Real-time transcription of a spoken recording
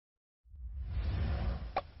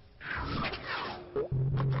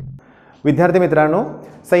विद्यार्थी मित्रांनो,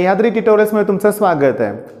 सह्याद्री ट्युटोरियल्समध्ये तुमचं स्वागत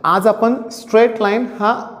आहे। आज आपण स्ट्रेट लाईन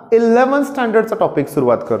हा 11th स्टँडर्डचा टॉपिक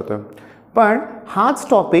सुरुवात करतोय, पण हाच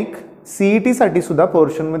टॉपिक सीईटी साठी सुद्धा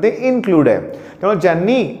पोर्शनमध्ये इन्क्लूड आहे। त्यामुळे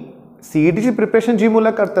ज्यांनी सीईटीची प्रिपरेशन जी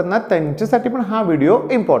मुलं करतात ना, त्यांच्यासाठी पण हा व्हिडिओ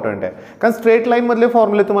इम्पॉर्टंट आहे, कारण स्ट्रेट लाईन मधले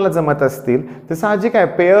फॉर्म्युले तुम्हाला जमत असतील तर साहजिक आहे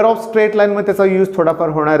पेअर ऑफ स्ट्रेट लाईन मध्ये त्याचा यूज थोडाफार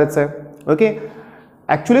होणारच आहे। ओके,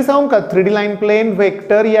 ॲक्च्युली सांगू का, 3D लाईन, प्लेन,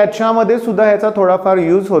 वेक्टर याच्यामध्ये सुद्धा ह्याचा थोडाफार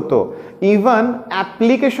यूज होतो। Even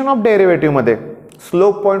application of डेरिव्हेटिव्हमध्ये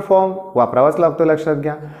slope point form वापरावाच लागतो, लक्षात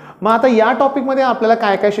घ्या। मग आता या टॉपिकमध्ये आपल्याला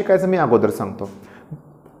काय काय शिकायचं मी अगोदर सांगतो।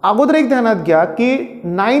 अगोदर एक ध्यानात घ्या की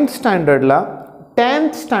 9th स्टँडर्डला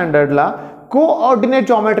 10th स्टँडर्डला कोऑर्डिनेट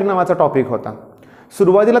जॉमेट्री नावाचा टॉपिक होता।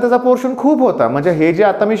 सुरुवातीला त्याचा पोर्शन खूप होता, म्हणजे हे जे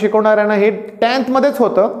आता मी शिकवणार आहे ना, हे 10th मध्येच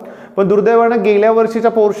होतं, पण दुर्दैवानं गेल्या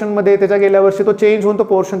वर्षीच्या पोर्शनमध्ये त्याच्या गेल्या वर्षी तो चेंज होऊन तो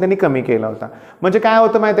पोर्शन त्यांनी कमी केला होता। म्हणजे काय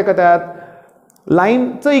होतं माहिती आहे का, त्यात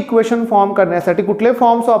लाईनचं इक्वेशन फॉर्म करण्यासाठी कुठले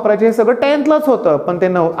फॉर्म्स वापरायचे हे सगळं 10thलाच होतं, पण ते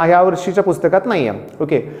ह्या वर्षीच्या पुस्तकात नाही आहे।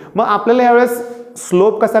 ओके, मग आपल्याला यावेळेस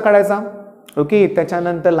स्लोप कसा काढायचा, ओके,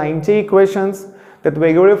 त्याच्यानंतर लाईनचे इक्वेशन्स, त्यात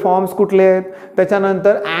वेगवेगळे फॉर्म्स कुठले आहेत,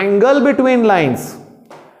 त्याच्यानंतर angle between lines,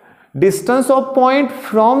 distance of point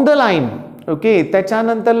from the line, okay,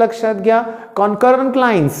 त्याच्यानंतर लक्षात घ्या कॉन्करंट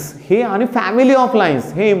लाईन्स हे, आणि फॅमिली ऑफ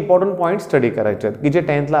लाईन्स हे इम्पॉर्टंट पॉईंट स्टडी करायचे आहेत की जे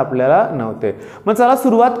 10thला आपल्याला नव्हते। मग चला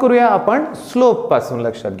सुरुवात करूया आपण स्लोप पासून।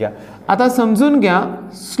 लक्षात घ्या, आता समजून घ्या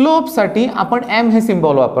स्लोपसाठी आपण एम हे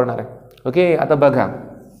सिम्बॉल वापरणार आहे। ओके, आता बघा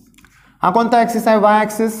हा कोणता ॲक्सिस आहे, वाय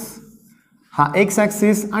ॲक्सिस, हा एक्स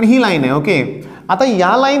ॲक्सिस, आणि ही लाईन आहे। ओके, आता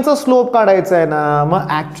या लाईनचा स्लोप काढायचा आहे ना, मग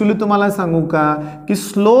ॲक्च्युली तुम्हाला सांगू का की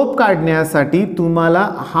स्लोप काढण्यासाठी तुम्हाला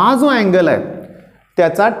हा जो अँगल आहे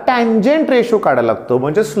त्याचा टँजेंट रेशो काढायला लागतो।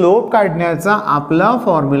 म्हणजे स्लोप काढण्याचा आपला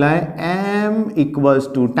फॉर्म्युला आहे M equals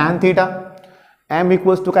to tan theta. M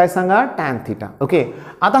equals to काय सांगा, टॅन थिटा। ओके,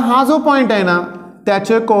 आता हा जो पॉईंट आहे ना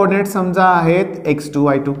त्याचे कोऑर्डिनेट समजा आहेत x2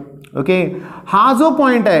 y2। ओके, हा जो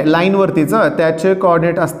पॉइंट आहे लाईनवरतीचा त्याचे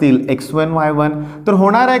कोऑर्डिनेट असतील x1 y1। तर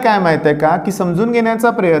होणार आहे काय माहिती आहे का की समजून घेण्याचा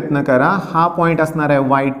प्रयत्न करा, हा पॉइंट असणार आहे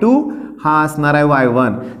y2, हा असणार आहे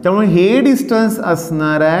y1, त्यामुळे हे डिस्टन्स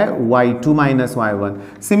असणार आहे y2 मायनस y1।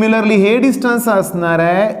 सिमिलरली हे डिस्टन्स असणार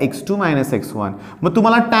आहे x2 मायनस x1। मग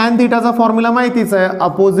तुम्हाला टॅन थिटाचा फॉर्म्युला माहितीच आहे,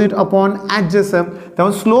 अपोजिट अपॉन ॲडजसंट,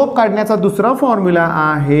 त्यामुळे स्लोप काढण्याचा दुसरा फॉर्म्युला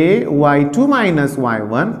आहे y2 minus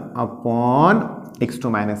y1 upon x2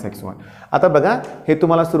 minus x1। आता बघा, हे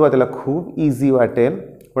तुम्हाला सुरुवातीला खूप इझी वाटेल,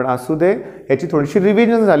 पण असू दे, याची थोडीशी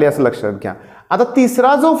रिव्हिजन झाली असं लक्षात घ्या। आता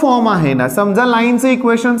तिसरा जो फॉर्म आहे ना, समजा लाईनचं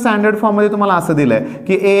इक्वेशन स्टँडर्ड फॉर्ममध्ये तुम्हाला असं दिलंय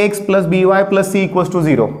की ax plus by plus c equals to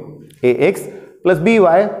 0, ax plus by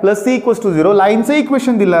plus c equals to 0 लाईनचं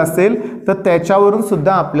equation दिलं असेल तर त्याच्यावरून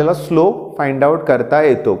सुद्धा आपल्याला स्लोप फाइंड आउट करता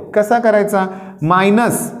येतो। कसा करायचा,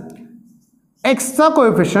 मायनस एक्सचा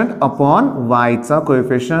कोएफिशियंट अपॉन वायचा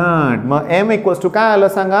कोएफिशियंट। मग एम इक्वल्स टू काय आलं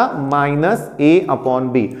सांगा, मायनस ए अपॉन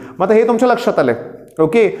बी। मग आता हे तुमच्या लक्षात आलंय।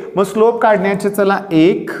 ओके, मग स्लोप काढण्याचे चला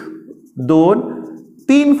 1, 2,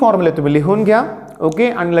 3 फॉर्म्युले तुम्ही लिहून घ्या। ओके,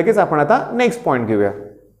 आणि लगेच आपण आता नेक्स्ट पॉइंट घेऊया।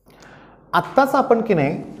 आत्ताच आपण की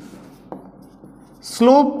नाही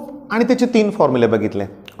स्लोप आणि त्याचे 3 फॉर्म्युले बघितले।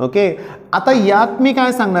 ओके, आता यात मी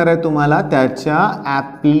काय सांगणार आहे तुम्हाला, त्याच्या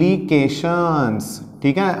ॲप्लिकेशन्स।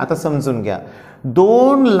 ठीक आहे, आता समजून घ्या,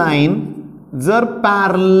 दोन लाईन जर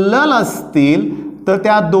पॅरलल असतील तर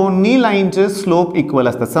त्या दोन्ही लाईनचे स्लोप इक्वल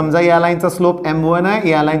असतात। समजा या लाईनचा स्लोप m1 आहे,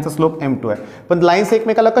 या लाईनचा स्लोप m2 आहे, पण लाईन्स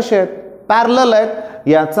एकमेकाला कसे आहेत, पॅरलल आहेत,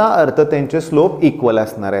 याचा अर्थ त्यांचे स्लोप इक्वल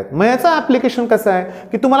असणार आहेत। मग याचं ॲप्लिकेशन कसं आहे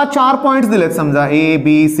की तुम्हाला 4 पॉईंट्स दिलेत, समजा a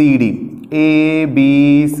b c d, a b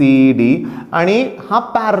c d, आणि हा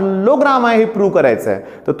पॅरलोग्राम आहे हे प्रूव्ह करायचं आहे।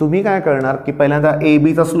 तर तुम्ही काय करणार की पहिल्यांदा a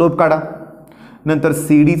b चा स्लोप काढा, नंतर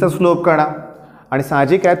सी डीचा स्लोप काढा, आणि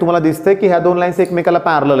साहजिक आहे तुम्हाला दिसतंय की ह्या दोन लाईन्स एकमेकाला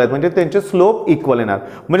पॅरलल आहेत, म्हणजे त्यांचे स्लोप इक्वल येणार।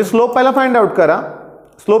 म्हणजे स्लोप पहिला फाइंड आउट करा,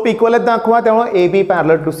 स्लोप इक्वल आहेत दाखवा, त्यामुळे A B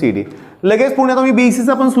parallel to C D. लगेच पुढे तुम्ही बी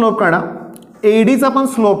सीचा पण स्लोप काढा, ए डीचा पण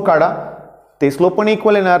स्लोप काढा, ते स्लोप पण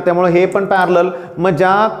इक्वल येणार, त्यामुळे हे पण पॅरलल। मग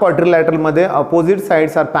ज्या क्वाड्रिलॅटरलमध्ये opposite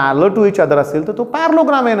sides R parallel to each other असेल तर तो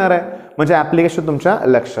पॅरलोग्राम येणार आहे। म्हणजे ॲप्लिकेशन तुमच्या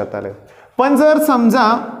लक्षात आले। पण जर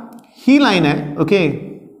समजा ही लाईन आहे, ओके,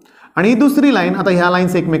 आणि ही दुसरी लाईन, आता ह्या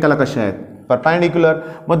लाईन्स एकमेकाला कशा आहेत, परपेंडिक्युलर,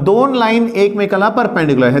 मग दोन लाईन एकमेकाला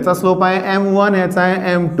परपेंडिक्युलर, ह्याचा स्लोप आहे m1, ह्याचा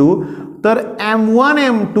आहे m2, तर m1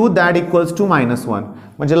 m2 that equals to -1।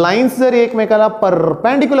 म्हणजे लाईन्स जर एकमेकाला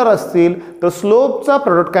परपेंडिक्युलर असतील तर स्लोपचा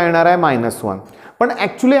प्रोडक्ट काय येणार आहे, -1। पण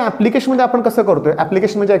ॲक्च्युली ॲप्लिकेशनमध्ये आपण कसं करतोय,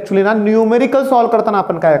 ॲप्लिकेशन म्हणजे ॲक्च्युली ना न्यूमेरिकल सॉल्व करताना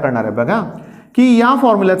आपण काय करणार आहे बघा, की या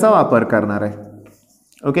फॉर्म्युल्याचा वापर करणार आहे।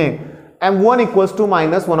 Okay, m1 equals to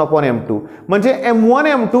 -1 upon m2, म्हणजे m1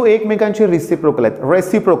 m2 एकमेकांचे रेसिप्रोकल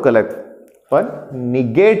आहेत, पण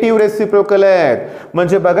निगेटिव्ह रेसिप्रोकल आहेत.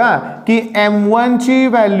 म्हणजे बघा की m1 ची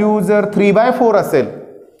व्हॅल्यू जर 3/4 असेल,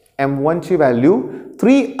 m1 ची व्हॅल्यू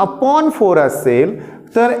 3/4 असेल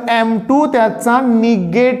तर m2 त्याचा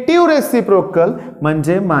निगेटिव्ह रेसिप्रोकल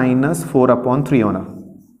म्हणजे -4/3 होणार.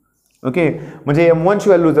 ओके, म्हणजे m1 ची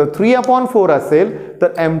व्हॅल्यू जर 3/4 असेल तर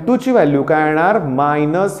m2 ची व्हॅल्यू काय येणार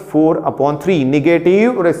 -4/3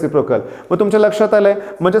 निगेटिव्ह रेसिप्रोकल. मग तुमच्या लक्षात आलंय.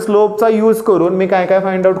 म्हणजे स्लोपचा यूज करून मी काय काय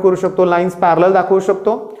फाइंड आउट करू शकतो, लाईन्स पॅरलल दाखवू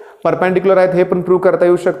शकतो, परपेंडिक्युलर आहेत हे पण प्रूव्ह करता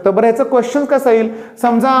येऊ शकतं. बरं, ह्याचं क्वेश्चन कसं येईल,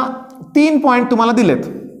 समजा 3 पॉईंट तुम्हाला दिलेत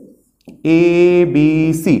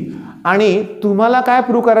ABC आणि तुम्हाला काय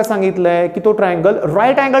प्रूव्ह करायला सांगितलंय की तो ट्रायंगल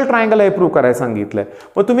राईट अँगल ट्रायंगल आहे प्रूव्ह करायला सांगितलंय.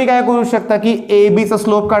 मग तुम्ही काय करू शकता की AB चा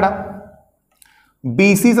स्लोप काढा,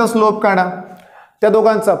 BC चा स्लोप काढा, त्या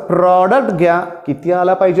दोघांचा प्रॉडक्ट घ्या, किती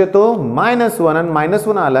आला पाहिजे तो -1 आणि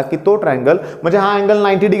 -1 आला की तो ट्रायंगल म्हणजे हा अँगल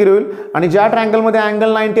 90 डिग्री होईल आणि ज्या ट्रायंगल मध्ये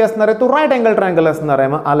अँगल 90 असणार आहे तो राईट अँगल ट्रायंगल असणार आहे.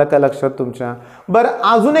 मग आलं का लक्षात तुमच्या. बरं,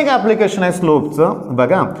 अजून एक ऍप्लिकेशन आहे स्लोपचं.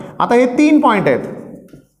 बघा आता हे 3 पॉईंट आहेत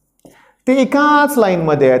ते एकाच लाईन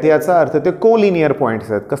मध्ये आहेत, याचा अर्थ ते कोलिनियर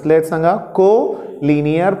पॉइंट्स आहेत. कसले आहेत सांगा,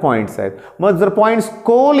 कोलिनियर पॉइंट्स आहेत. मग जर पॉइंट्स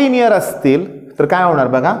कोलिनियर असतील तर काय होणार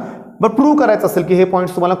बघा. बरं, प्रूव्ह करायचं असेल की हे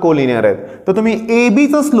पॉइंट्स तुम्हाला कोलिनियर आहेत तर तुम्ही AB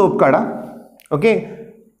चा स्लोप काढा, ओके,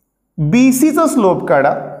 BC चा स्लोप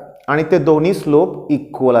काढा आणि ते दोन्ही स्लोप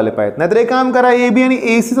इक्वल आले पाहिजेत. नाहीतर एक काम करा, AB आणि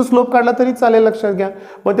AC चा स्लोप काढला तरी चालेल, लक्षात घ्या.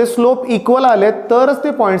 पण ते स्लोप इक्वल आले तरच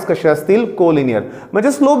ते पॉइंट्स कसे असतील, कोलिनियर.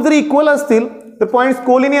 म्हणजे स्लोप जर इक्वल असतील तर पॉइंट्स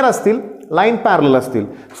कोलिनियर असतील, लाईन पॅरलल असतील.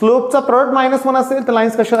 स्लोपचा प्रोडक्ट -1 असेल तर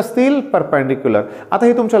लाईन्स कशा असतील, परपेंडिक्युलर. आता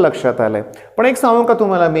हे तुमच्या लक्षात आलंय. पण एक सांगू का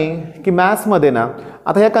तुम्हाला मी की मॅथ्समध्ये ना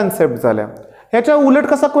आता ह्या कन्सेप्ट झाल्या, ह्याच्या उलट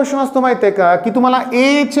कसा क्वेश्चन असतो माहिती आहे का, की तुम्हाला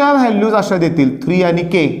A च्या व्हॅल्यूज अशा देतील 3 आणि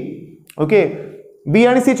K, ओके, B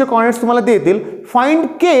आणि C चे कॉर्डिनेट्स तुम्हाला देतील, find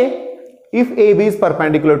K if AB is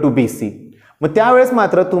perpendicular to BC. मग त्यावेळेस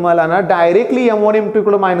मात्र तुम्हाला ना डायरेक्टली m1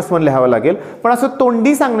 m2 -1 लिहावं लागेल. पण असं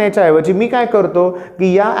तोंडी सांगण्याच्या ऐवजी मी काय करतो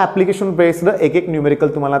की या ऍप्लिकेशन बेस्ड एक एक न्यूमेरिकल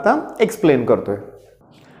तुम्हाला आता एक्सप्लेन करतोय.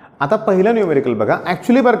 आता पहिलं न्यूमेरिकल बघा.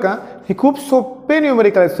 ऍक्च्युली बरं का हे खूप सोपे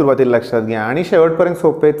न्यूमेरिकल आहेत, सुरुवातीला लक्षात घ्या आणि शेवटपर्यंत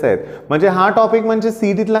सोपेच आहेत. म्हणजे हा टॉपिक म्हणजे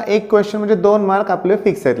सीईटीतला एक क्वेश्चन म्हणजे 2 मार्क आपले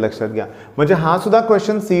फिक्स आहेत, लक्षात घ्या. म्हणजे हा सुद्धा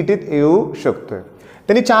क्वेश्चन सीईटीत येऊ शकतोय.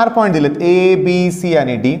 त्यांनी 4 पॉईंट दिलेत A, B, C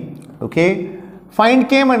आणि D. Okay, find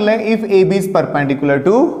K म्हणलंय if AB is perpendicular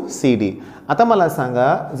to CD. आता मला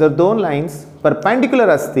सांगा, जर 2 लाईन्स परपेंडिक्युलर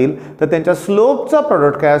असतील तर त्यांच्या स्लोपचा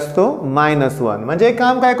प्रोडक्ट काय असतो, -1. म्हणजे एक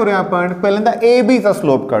काम काय करूया आपण, पहिल्यांदा AB चा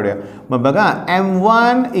स्लोप काढूया. मग बघा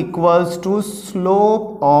m1 equals to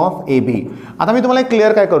slope of AB. आता मी तुम्हाला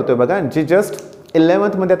क्लिअर काय करतोय बघा, जे जस्ट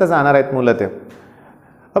 11th मध्ये आता जाणार आहेत मुलं ते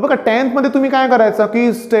बघा. 10th मध्ये तुम्ही काय करायचं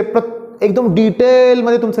की स्टेप एकदम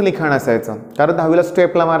डिटेलमध्ये तुमचं लिखाण असायचं, कारण 10वीला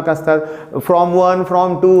स्टेपला मार्क असतात, फ्रॉम 1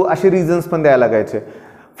 फ्रॉम 2 असे रिझन्स पण द्यायला लागायचे.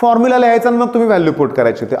 फॉर्म्युला लिहायचा आणि मग तुम्ही व्हॅल्यू पुट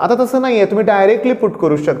करायची होते. आता तसं नाही आहे, तुम्ही डायरेक्टली पुट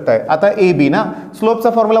करू शकताय. आता AB ना स्लोपचा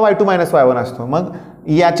फॉर्म्युला y2 - y1 असतो. मग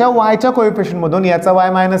याच्या yच्या कोएफिशियंटमधून याचा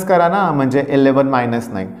y मायनस करा ना, म्हणजे 11 -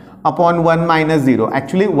 9 अपॉन 1 - 0.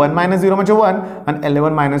 ॲक्च्युली 1 - 0 म्हणजे 1 आणि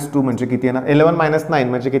 11 - 2 म्हणजे किती येणार, 11 - 9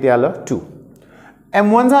 म्हणजे किती आलं, 2.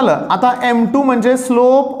 m1 झालं. आता m2 म्हणजे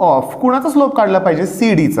स्लोप ऑफ कुणाचा स्लोप काढला पाहिजे,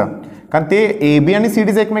 CDचा, कारण ते AB आणि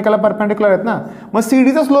CD एकमेकाला परपेंडिक्युलर आहेत ना. मग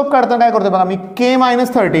CDचा स्लोप काढताना काय करतो बघा मी, K -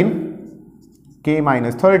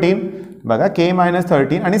 13 बघा, K -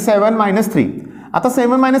 13 आणि 7 - 3. आता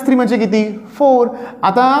 7 - 3 म्हणजे किती, 4.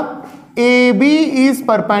 आता AB is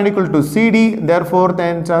perpendicular to CD, therefore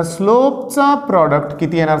त्यांच्या स्लोपचा प्रॉडक्ट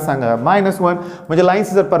किती येणार सांगा, -1. म्हणजे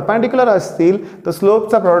लाईन्स जर परपेंडिक्युलर असतील तर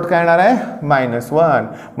स्लोपचा प्रॉडक्ट काय येणार आहे, -1.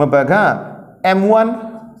 मग बघा m1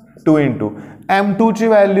 2 इंटू m2 ची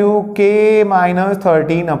value K -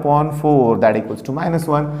 13/4 that equals to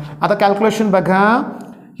 -1. आता कॅल्क्युलेशन बघा,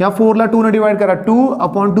 ह्या 4 ला 2 ने डिवाइड करा,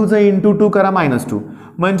 2/2 चा इंटू 2 करा, -2.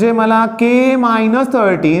 म्हणजे मला K -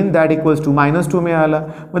 13 दॅट इक्वल्स टू -2 मिळालं.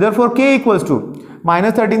 मग देअरफॉर K इक्वल्स टू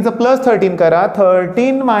 -13 चा +13 करा, 13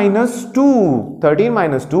 -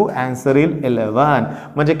 2 आन्सर येईल 11.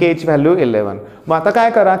 म्हणजे K ची व्हॅल्यू 11. मग आता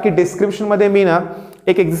काय करा की डिस्क्रिप्शनमध्ये मी ना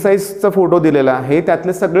एक एक्सरसाइजचा फोटो दिलेला आहे,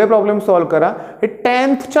 त्यातले सगळे प्रॉब्लेम सॉल्व्ह करा. हे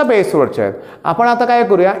 10thच्या बेसवरचे आहेत. आपण आता काय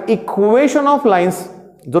करूया, इक्वेशन ऑफ लाईन्स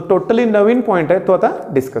जो टोटली नवीन पॉईंट आहे तो आता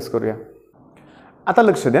डिस्कस करूया. आता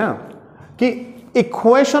लक्ष द्या की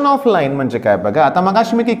इक्वेशन ऑफ लाईन म्हणजे काय बघा. आता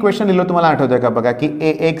मगाशी मी इक्वेशन लिहिलं, तुम्हाला आठवतंय का बघा की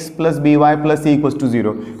ax + by + c =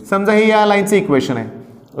 0. समजा हे या लाईनचं इक्वेशन आहे,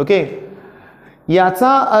 ओके. याचा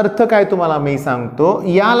अर्थ काय तुम्हाला मी सांगतो,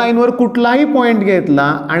 या लाईनवर कुठलाही पॉईंट घेतला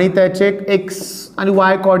आणि त्याचे x आणि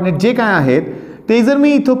y कोऑर्डिनेट जे काय आहेत ते जर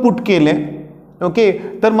मी इथं पुट केले, ओके,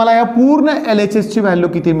 तर मला या पूर्ण LHSची व्हॅल्यू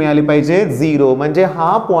किती मिळाली पाहिजे 0, म्हणजे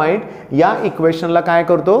हा पॉईंट या इक्वेशनला काय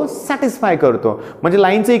करतो सॅटिस्फाय करतो. म्हणजे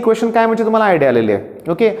लाईनचं इक्वेशन काय म्हणजे तुम्हाला आयडिया आलेली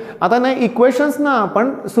आहे. ओके, आता नाही इक्वेशन्स ना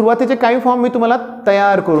आपण सुरुवातीचे काही फॉर्म मी तुम्हाला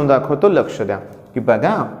तयार करून दाखवतो. लक्ष द्या की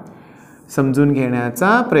बघा, समजून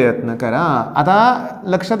घेण्याचा प्रयत्न करा. आता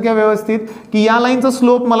लक्षात घ्या व्यवस्थित की या लाईनचा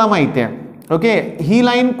स्लोप मला माहिती आहे. ओके, ही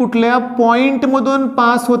लाईन कुठल्या पॉईंटमधून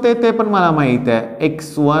पास होते ते पण मला माहिती आहे,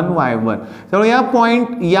 x1 y1. त्यामुळे या पॉईंट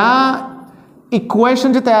या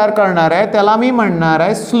इक्वेशन जे तयार करणार आहे त्याला मी म्हणणार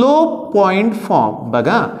आहे स्लोप पॉईंट फॉर्म.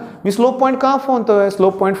 बघा मी स्लोप पॉईंट का म्हणतोय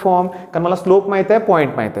स्लोप पॉईंट फॉर्म, कारण मला स्लोप माहिती आहे,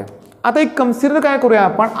 पॉईंट माहिती आहे. आता एक कन्सिडर काय करूया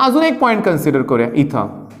आपण, अजून एक पॉईंट कन्सिडर करूया इथं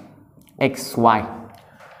xy.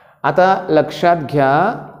 आता लक्षात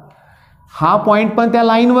घ्या हा पॉईंट पण त्या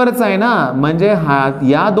लाईनवरच आहे ना, म्हणजे हा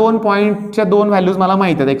या दोन पॉईंटच्या दोन व्हॅल्यूज मला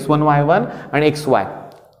माहिती आहेत x1 y1 आणि xy.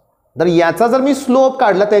 तर याचा जर मी स्लोप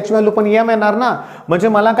काढला त्याची व्हॅल्यू पण या येणार ना, म्हणजे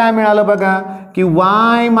मला काय मिळालं बघा की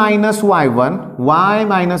y minus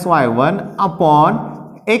y1 upon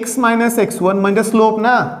x minus x1 म्हणजे स्लोप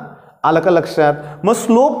ना. आलं का लक्षात. मग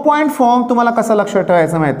स्लोप पॉईंट फॉर्म तुम्हाला कसं लक्षात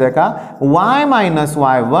ठेवायचं माहिती आहे का, y minus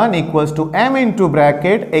y1 equals to m into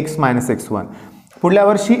bracket x minus x1. पुढल्या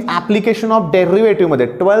वर्षी ॲप्लिकेशन ऑफ डेरिव्हेटिव्हमध्ये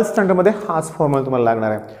 12th स्टँडर्डमध्ये हाच फॉर्म्युला तुम्हाला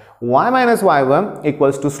लागणार आहे. y minus y1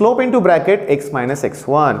 equals to slope into bracket x minus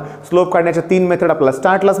x1. Slope काढण्याच्या 3 मेथड आपल्याला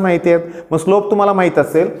स्टार्टलाच माहिती आहेत. मग स्लोप तुम्हाला माहीत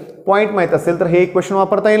असेल, पॉईंट माहीत असेल तर हे इक्वेशन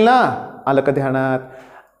वापरता येईल ना. आलं का ध्यानात.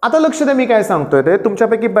 आता लक्ष द्या मी काय सांगतोय ते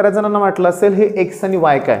तुमच्यापैकी बऱ्याच जणांना वाटलं असेल हे x आणि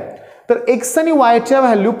y काय, तर x आणि y च्या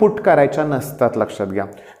व्हॅल्यू पुट करायच्या नसतात. लक्षात घ्या,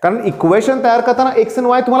 कारण इक्वेशन तयार करताना x आणि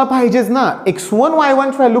y तुम्हाला पाहिजेच ना. x1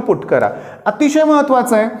 y1 ची व्हॅल्यू पुट करा. अतिशय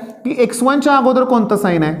महत्त्वाचं आहे की x1 च्या अगोदर कोणतं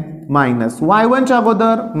साइन आहे मायनस, y1 च्या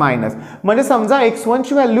अगोदर मायनस. म्हणजे समजा x1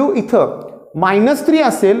 ची व्हॅल्यू इथं -3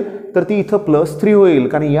 असेल तर ती इथं +3 होईल,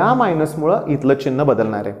 कारण या मायनसमुळं इथलं चिन्ह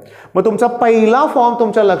बदलणार आहे. मग तुमचा पहिला फॉर्म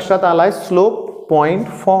तुमच्या लक्षात आलाय स्लोप पॉइंट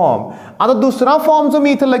फॉर्म. आता दुसरा फॉर्म जो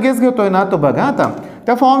मी इथं लगेच घेतोय ना तो बघा, आता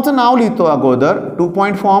त्या फॉर्मचं नाव लिहितो अगोदर 2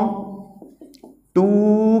 पॉइंट फॉर्म.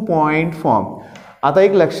 2 point form. आता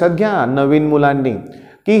एक लक्षात घ्या नवीन मुलांनी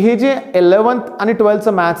की हे जे 11th आणि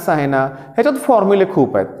 12thचं मॅथ्स आहे ना ह्याच्यात फॉर्म्युले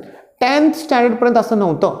खूप आहेत. 10th स्टँडर्डपर्यंत असं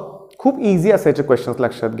नव्हतं, खूप इझी असायचे क्वेश्चन्स.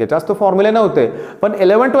 लक्षात घ्या जास्त फॉर्म्युले नव्हते, पण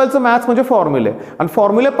 11-12चं मॅथ्स म्हणजे फॉर्म्युले, आणि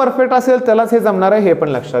फॉर्म्युले परफेक्ट असेल त्यालाच हे जमणार आहे हे पण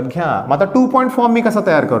लक्षात घ्या. मग आता 2 पॉइंट फॉर्म मी कसा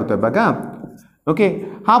तयार करतोय बघा. ओके,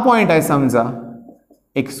 हा पॉइंट आहे समजा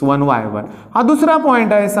x1 y1, हा दुसरा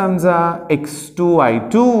पॉइंट आहे समजा x2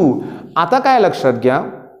 y2. आता काय लक्षात घ्या,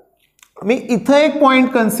 मी इथं एक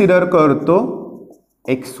पॉइंट कन्सिडर करतो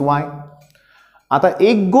xy. आता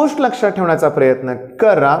एक गोष्ट लक्षात ठेवण्याचा प्रयत्न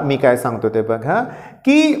करा, मी काय सांगतो ते बघा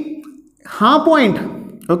की हा पॉइंट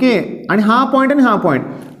ओके आणि हा पॉइंट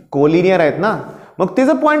कोलिनियर आहेत ना. मग ते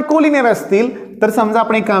जर पॉइंट कोलिनियर असतील तर समजा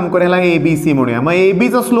आपण एक काम करूया, ABC म्हणूया. मग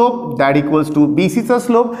ABचा slope that equals to BCचा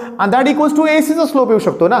slope आणि दॅट इक्वल्स टू ACचा स्लोप येऊ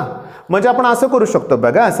शकतो ना. म्हणजे आपण असं करू शकतो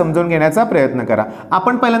बघा, समजून घेण्याचा प्रयत्न करा.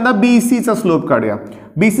 आपण पहिल्यांदा BCचा स्लोप काढूया.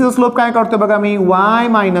 BCचा स्लोप काय काढतो बघा मी, y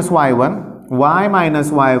minus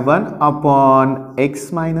y1 upon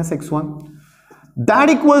x minus x1 that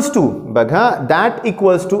equals to बघा, दॅट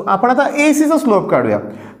इक्वल्स टू आपण आता ACचा स्लोप काढूया.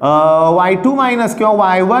 y2 मायनस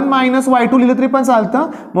किंवा y1 मायनस y2 लिहिलं तरी पण चालतं.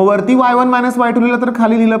 मग वरती y1 मायनस y2 लिहिलं तर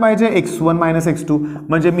खाली लिहिलं पाहिजे x1 मायनस x2,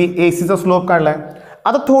 म्हणजे मी ACचा स्लोप काढलाय.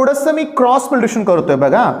 आता थोडंसं मी क्रॉस मल्टिप्लिकेशन करतोय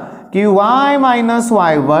बघा की y मायनस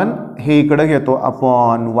y1 हे इकडे घेतो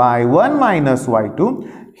अपॉन y1 मायनस y2,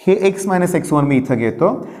 हे x मायनस x1 मी इथं घेतो.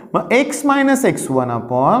 मग x minus x1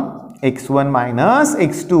 upon x1 minus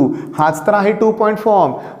x2, हाच तर आहे 2 पॉइंट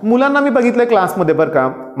फॉर्म. मुलांना मी बघितलंय क्लासमध्ये बरं का,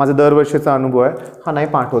 माझा दरवर्षीचा अनुभव आहे, हा नाही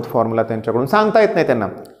पाठवत फॉर्म्युला त्यांच्याकडून, सांगता येत नाही त्यांना.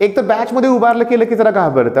 एक तर बॅचमध्ये उभारलं केलं की जरा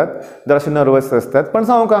घाबरतात, जरासे नर्वस असतात. पण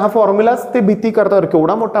सांगू का, हा फॉर्म्युलाच ते भीती करतात,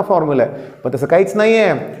 केवढा मोठा फॉर्म्युला आहे. पण तसं काहीच नाही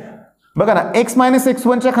आहे बघा ना. x मायनस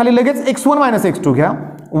x1च्या खाली लगेच x1 मायनस x2 घ्या,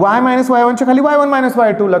 y मायनस y1च्या खाली y1 मायनस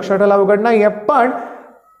y2. लक्षात ठेवायला अवघड नाही आहे, पण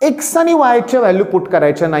x आणि y च्या व्हॅल्यू पुट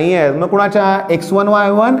करायच्या नाही आहेत. मग कुणाच्या x1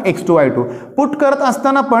 y1 x2 y2 put करत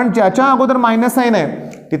असताना पण ज्याच्या अगोदर मायनस साइन आहे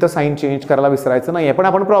तिथं साइन चेंज करायला विसरायचं नाही आहे. पण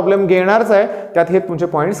आपण प्रॉब्लेम घेणारच आहे, त्यात हे तुमचे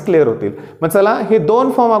पॉईंट्स क्लिअर होतील. मग चला हे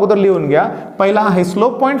 2 फॉर्म अगोदर लिहून घ्या. पहिला आहे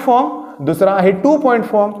स्लोप पॉईंट फॉर्म, दुसरा आहे 2 पॉईंट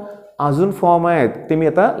फॉर्म. अजून फॉर्म आहेत ते मी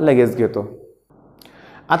आता लगेच घेतो.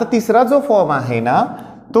 आता तिसरा जो फॉर्म आहे ना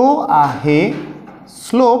तो आहे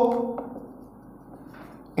स्लोप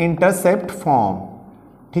इंटरसेप्ट फॉर्म.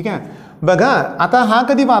 ठीक आहे बघा, आता हा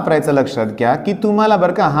कधी वापरायचा लक्षात घ्या की तुम्हाला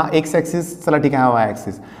बरं का, हा एक्स ॲक्सिस, चला ठीक आहे हा वाय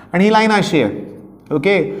ॲक्सिस, आणि ही लाईन अशी आहे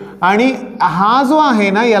ओके, आणि हा जो आहे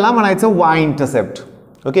ना याला म्हणायचं वाय इंटरसेप्ट.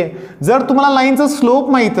 ओके, जर तुम्हाला लाईनचा स्लोप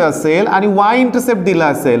माहिती असेल आणि वाय इंटरसेप्ट दिला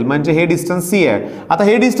असेल, म्हणजे हे डिस्टन्स सी आहे, आता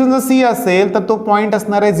हे डिस्टन्स जर सी असेल तर तो पॉईंट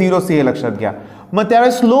असणार आहे 0 सी, हे लक्षात घ्या. मग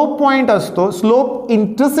त्यावेळेस स्लोप पॉईंट असतो, स्लोप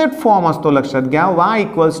इंटरसेप्ट फॉर्म असतो, लक्षात घ्या, y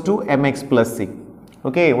equals to mx plus C.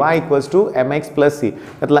 Okay, y equals to mx plus C,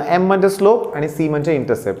 त्यातला m म्हणजे स्लोप आणि c म्हणजे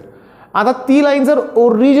इंटरसेप्ट. आता ती लाईन जर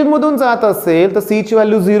ओरिजिन मधून जात असेल तर c ची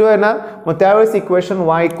व्हॅल्यू 0 येणार, मग त्यावेळेस इक्वेशन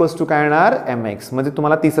y इक्वल्स टू काय येणार, mx. म्हणजे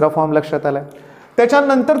तुम्हाला तिसरा फॉर्म लक्षात आलाय.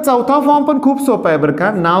 त्याच्यानंतर चौथा फॉर्म पण खूप सोपा आहे बरं का,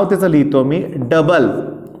 नाव त्याचं लिहितो मी,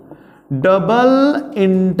 डबल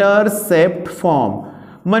इंटरसेप्ट फॉर्म.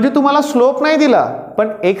 म्हणजे तुम्हाला स्लोप नाही दिला पण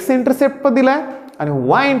एक्स इंटरसेप्ट पण दिलाय आणि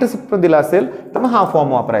वाय इंटरसेप्ट पण दिला असेल तर मग हा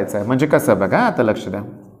फॉर्म वापरायचा आहे. म्हणजे कसं बघा, आता लक्ष द्या.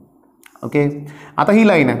 ओके, आता ही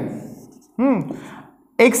लाईन आहे,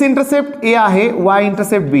 एक्स इंटरसेप्ट ए आहे, वाय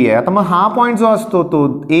इंटरसेप्ट बी आहे. आता मग हा पॉईंट जो असतो तो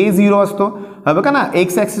A0 असतो. हा बघा ना,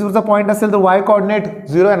 एक्स ॲक्सिसवरचा पॉईंट असेल तर वाय कोऑर्डिनेट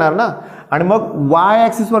 0 येणार ना, आणि मग वाय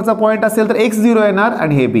ॲक्सिसवरचा पॉईंट असेल तर x0 येणार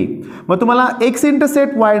आणि हे बी. मग तुम्हाला एक्स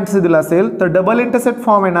इंटरसेप्ट वाय इंटरसेप्ट दिला असेल तर डबल इंटरसेप्ट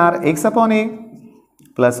फॉर्म येणार x upon a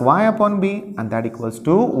plus y upon b आणि दॅट इक्वल्स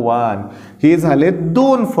टू 1. हे झाले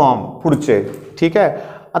 2 फॉर्म पुढचे. ठीक आहे,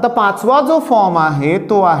 आता पाचवा जो फॉर्म आहे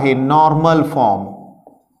तो आहे नॉर्मल फॉर्म.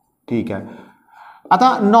 ठीक आहे,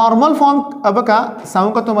 आता नॉर्मल फॉर्म बघा,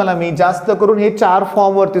 सांगू का तुम्हाला मी, जास्त करून हे 4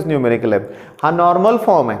 फॉर्मवरतीच न्यूमेरिकल आहेत. हा नॉर्मल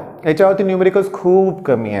फॉर्म आहे, याच्यावरती न्यूमेरिकल्स खूप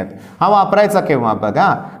कमी आहेत. हा वापरायचा केव्हा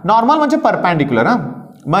बघा, नॉर्मल म्हणजे परपॅन्डिक्युलर.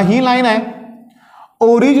 मग ही लाईन आहे,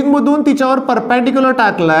 ओरिजिन मधून तिच्यावर परपॅन्डिक्युलर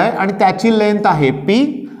टाकलाय आणि त्याची लेंथ आहे p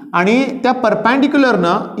आणि त्या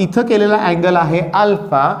परपॅन्डिक्युलरनं इथं केलेला अँगल आहे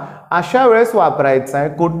अल्फा. अशा वेळेस वापरायचा आहे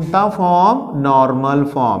कोणता फॉर्म, नॉर्मल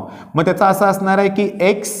फॉर्म. मग त्याचा असा असणार आहे की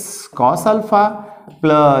x cos alpha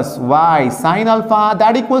plus y sin alpha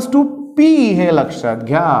that equals to p. हे लक्षात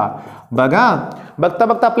घ्या. बघा, बघता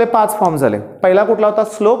बघता आपले 5 फॉर्म झाले. पहिला कुठला होता,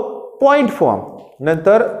 स्लोप पॉइंट फॉर्म,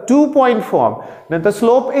 नंतर 2 पॉइंट फॉर्म, नंतर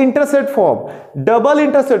slope intercept form, double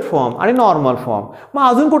intercept form आणि नॉर्मल फॉर्म. मग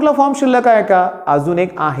अजून कुठला फॉर्म शिल्लक आहे का, अजून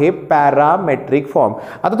एक आहे पॅरामेट्रिक फॉर्म.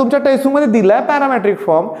 आता तुमच्या टेक्स्टबुकमध्ये दिलाय पॅरामेट्रिक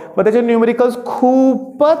फॉर्म, पण त्याचे न्यूमेरिकल्स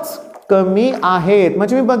खूपच कमी आहेत.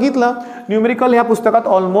 म्हणजे मी बघितलं न्यूमेरिकल ह्या पुस्तकात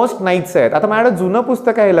ऑलमोस्ट नाहीच आहेत. आता माझ्याकडे जुनं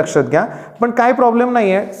पुस्तक आहे, लक्षात घ्या, पण काही प्रॉब्लेम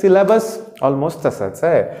नाही आहे, सिलेबस ऑलमोस्ट तसाच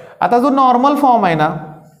आहे. आता जो नॉर्मल फॉर्म आहे ना,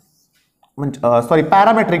 म्हणजे सॉरी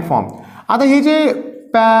पॅरामेट्रिक फॉर्म. आता हे जे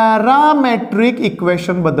पॅरामेट्रिक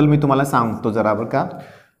इक्वेशन बद्दल मी तुम्हाला सांगतो जरा बरं का.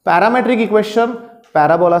 पॅरामेट्रिक इक्वेशन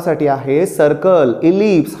पॅराबोलासाठी आहे, सर्कल,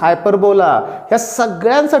 इलिप्स, हायपरबोला, ह्या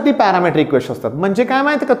सगळ्यांसाठी पॅरामेट्रिक इक्वेशन असतात. म्हणजे काय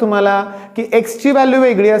माहिती का तुम्हाला, की एक्सची व्हॅल्यू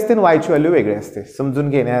वेगळी असते आणि वायची व्हॅल्यू वेगळी असते. समजून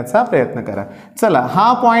घेण्याचा प्रयत्न करा. चला,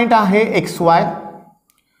 हा पॉइंट आहे XY,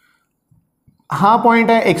 हा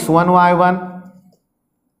पॉइंट आहे X1 Y1.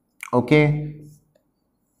 ओके,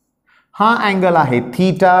 हा अँगल आहे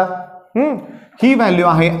थीटा, ही व्हॅल्यू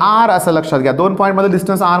आहे R असं लक्षात घ्या. 2 पॉइंट मध्ये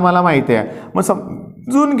डिस्टन्स R मला माहिती आहे. मग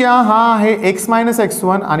समजून घ्या, हा आहे x मायनस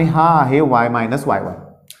x1 आणि हा आहे y मायनस y1.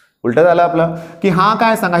 उलट झालं आपलं, की हा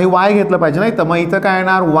काय सांगा, हे y घेतलं पाहिजे नाही तर मग इथं काय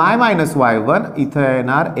येणार y मायनस y1, इथं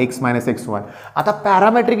येणार x मायनस x1. आता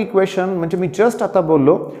पॅरामेट्रिक इक्वेशन म्हणजे मी जस्ट आता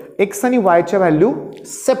बोललो x आणि y च्या व्हॅल्यू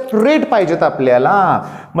सेपरेट पाहिजेत आपल्याला.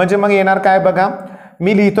 म्हणजे मग येणार काय बघा,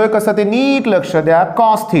 मी लिहितोय कसं ते नीट लक्ष द्या.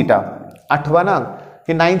 कॉस थीटा, आठवा ना,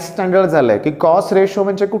 हे 9th स्टँडर्ड झालंय की कॉस रेशो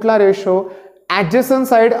म्हणजे कुठला ratio, adjacent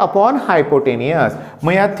side upon hypotenuse.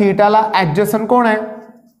 मग या थीटाला ऍडजसंट कोण आहे,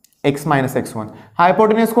 x मायनस x1,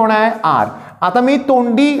 हायपोटेनियस कोण आहे r. आता मी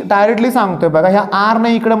तोंडी डायरेक्टली सांगतोय बघा, ह्या r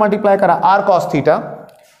ने इकडे मल्टिप्लाय करा, r कॉस थीटा,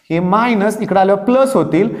 हे मायनस इकडे आल्यावर प्लस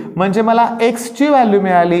होतील, म्हणजे मला x ची व्हॅल्यू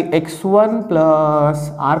मिळाली x1 plus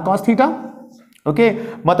r cos theta. Okay,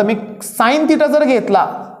 मग आता मी साइन थीटा जर घेतला,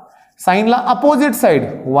 साइनला opposite side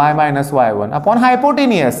y minus y1 upon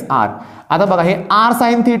hypotenuse r. आता बघा हे r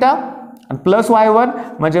sine theta plus y1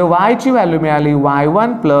 म्हणजे y ची व्हॅल्यू मिळाली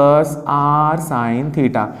y1 plus r sine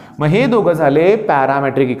theta. मग हे दोघं झाले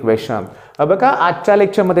पॅरामेट्रिक इक्वेशन. बघा आजच्या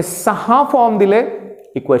लेक्चरमध्ये 6 फॉर्म दिले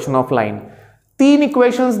इक्वेशन ऑफ लाईन, 3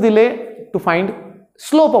 इक्वेशन्स दिले to find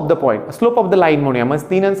slope of the point, slope of the line म्हणूया. मग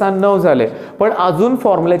 3 आणि 6 9 झाले, पण अजून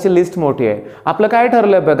फॉर्म्युल्याची लिस्ट मोठी आहे. आपलं काय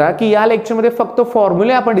ठरलं बघा, की या लेक्चरमध्ये फक्त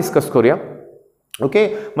फॉर्म्युले आपण डिस्कस करूया. ओके,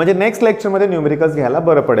 म्हणजे नेक्स्ट लेक्चरमध्ये न्यूमेरिकल्स घ्यायला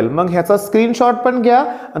बरं पडेल. मग ह्याचा स्क्रीनशॉट पण घ्या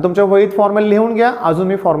आणि तुमच्या वहीत फॉर्म्युला लिहून घ्या. अजून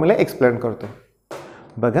मी फॉर्म्युला एक्सप्लेन करतो.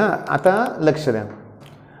 बघा आता लक्ष द्या,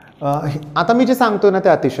 आता मी जे सांगतो ना ते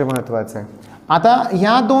अतिशय महत्त्वाचं आहे. आता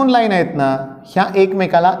ह्या 2 लाईन आहेत ना, ह्या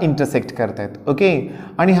एकमेकाला इंटरसेक्ट करतायत. ओके,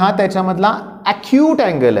 आणि हा त्याच्यामधला ॲक्यूट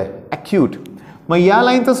अँगल आहे, ॲक्यूट. मग या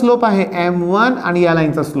लाईनचा स्लोप आहे m1 आणि या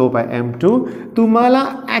लाईनचा स्लोप आहे m2. तुम्हाला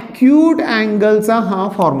ॲक्यूट अँगलचा हा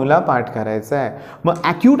फॉर्म्युला पाठ करायचा आहे. मग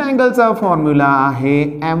ॲक्यूट अँगलचा फॉर्म्युला आहे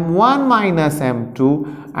m1 मायनस m2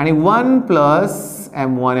 आणि 1 प्लस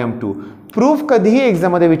m1 m2. प्रूफ कधीही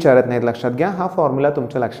एक्झाममध्ये विचारत नाहीत, लक्षात घ्या. हा फॉर्म्युला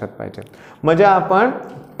तुमच्या लक्षात पाहिजे. म्हणजे आपण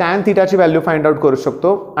टॅन थिटाची व्हॅल्यू फाइंड आउट करू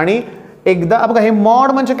शकतो. आणि एकदा बघा, हे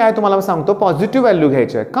मॉड म्हणजे काय तुम्हाला सांगतो, पॉझिटिव्ह व्हॅल्यू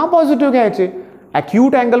घ्यायची आहे. का पॉझिटिव्ह घ्यायची?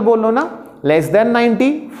 ॲक्यूट अँगल बोललो ना, लेस दॅन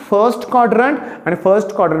 90 फर्स्ट क्वाड्रंट, आणि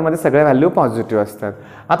फर्स्ट क्वाड्रंटमध्ये सगळ्या व्हॅल्यू पॉझिटिव्ह असतात.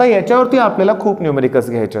 आता याच्यावरती आपल्याला खूप न्यूमेरिकल्स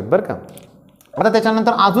घ्यायचे आहेत बरं का. आता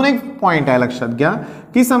त्याच्यानंतर अजून एक पॉईंट आहे, लक्षात घ्या,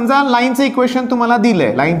 की समजा लाईनचं इक्वेशन तुम्हाला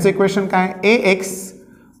दिलंय. लाईनचं इक्वेशन काय? ax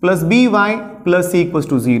plus B Y plus C equals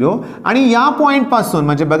to 0. आणि या पॉईंटपासून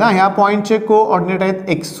म्हणजे बघा, ह्या पॉईंटचे कोऑर्डिनेट आहेत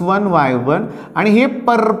x1 y1 आणि हे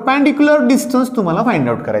परपॅन्डिक्युलर डिस्टन्स तुम्हाला फाइंड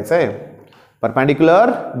आउट करायचं आहे. Perpendicular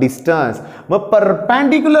distance. मग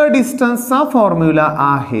परपॅन्डिक्युलर डिस्टन्सचा फॉर्म्युला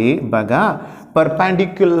आहे बघा,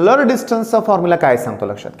 परपॅन्डिक्युलर डिस्टन्सचा फॉर्म्युला काय सांगतो,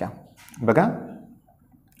 लक्षात घ्या. बघा,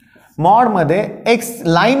 मॉडमध्ये एक्स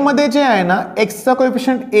लाईनमध्ये जे आहे ना, एक्सचा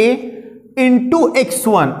कोएफिशियंट a इंटू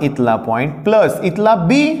x1 इथला पॉइंट प्लस इथला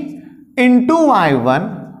b into y1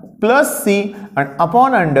 plus c आणि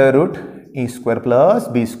upon under route e square plus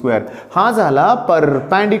b square. हा झाला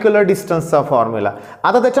परपॅन्डिक्युलर डिस्टन्सचा फॉर्म्युला.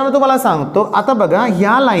 आता त्याच्यानं तुम्हाला सांगतो, आता बघा,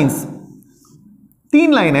 ह्या लाईन्स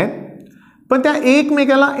 3 लाईन आहेत, पण त्या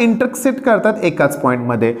एकमेकाला इंटरसेक्ट करतात एकाच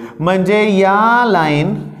पॉईंटमध्ये. म्हणजे या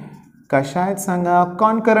लाईन कशा आहेत सांगा?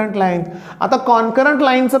 Concurrent line. आता कॉन्करंट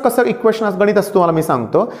लाईनचं कसं इक्वेशन गणित असतं तुम्हाला मी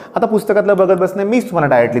सांगतो. आता पुस्तकातलं बघत बसणे, मीच तुम्हाला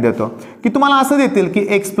डायरेक्टली देतो, की तुम्हाला असं देतील की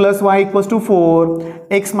x plus y equals to 4,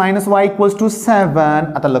 x minus y equals to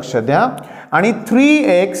 7. आता लक्ष द्या, आणि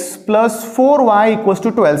 3x plus 4y equals to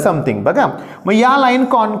 12 something. बघा, मग या लाईन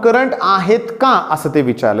कॉन्करंट आहेत का असं ते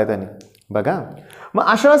विचारलं त्यांनी. बघा, मग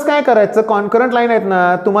अशा वेळेस काय करायचं, कॉन्करंट लाईन आहेत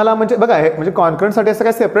ना तुम्हाला, म्हणजे बघा, हे म्हणजे कॉन्करंटसाठी असं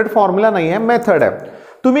काय सेपरेट फॉर्म्युला नाही आहे, मेथड आहे.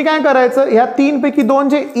 तुम्ही काय करायचं, ह्या 3 पैकी 2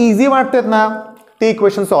 जे इझी वाटतात ना ते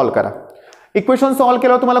इक्वेशन सॉल्व्ह करा. इक्वेशन सॉल्व्ह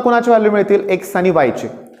केल्यावर तुम्हाला कोणाची व्हॅल्यू मिळतील? x आणि y ची.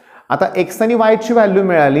 आता x आणि y ची व्हॅल्यू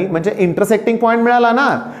मिळाली म्हणजे इंटरसेक्टिंग पॉईंट मिळाला ना.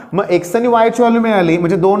 मग x आणि y ची व्हॅल्यू मिळाली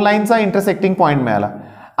म्हणजे 2 लाईनचा इंटरसेक्टिंग पॉईंट मिळाला.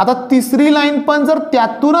 आता तिसरी लाईन पण जर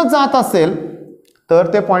त्यातूनच जात असेल तर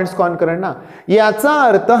ते पॉइंट्स कॉन्करंट ना. याचा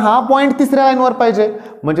अर्थ हा पॉइंट तिसऱ्या लाईनवर पाहिजे,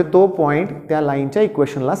 म्हणजे तो पॉइंट त्या लाईनच्या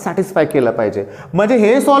इक्वेशनला सॅटिस्फाय केला पाहिजे. म्हणजे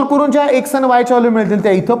हे सॉल्व्ह करून ज्या x आणि y च्या व्हॅल्यू मिळतील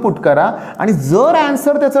त्या इथं पुट करा, आणि जर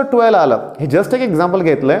आन्सर त्याचं 12 आलं, हे जस्ट एक एक्झाम्पल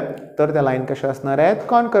घेतलंय, तर त्या लाईन कशा असणार आहेत?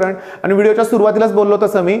 कॉन्करंट. आणि व्हिडिओच्या सुरुवातीलाच बोललो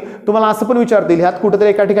तसं मी तुम्हाला असं पण विचारतील, ह्यात कुठेतरी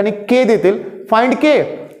एका ठिकाणी k देतील, find k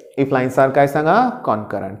if lines R काय सांगा?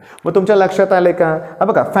 कॉन्करंट. मग तुमच्या लक्षात आले का? हा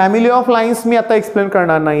बघा, फॅमिली ऑफ लाईन्स मी आता एक्सप्लेन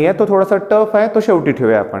करणार नाहीये, तो थोडासा टफ आहे, तो शेवटी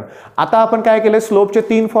ठेवूया आपण. आता आपण काय केले, स्लोपचे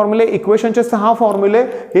 3 फॉर्म्युले, इक्वेशनचे 6 फॉर्म्युले,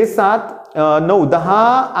 हे 7, 9,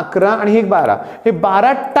 10, 11 आणि हे 12, हे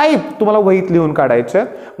 12 टाईप तुम्हाला वहीत लिहून काढायचे.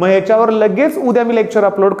 मग ह्याच्यावर लगेच उद्या मी लेक्चर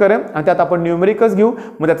अपलोड करेन आणि त्यात आपण न्यूमेरिकल्स घेऊ.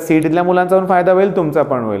 मग त्यात सीईटीतल्या मुलांचा पण फायदा होईल, तुमचा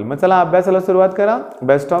पण होईल. मग चला अभ्यासाला सुरुवात करा.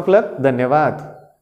 बेस्ट ऑफ लक. धन्यवाद.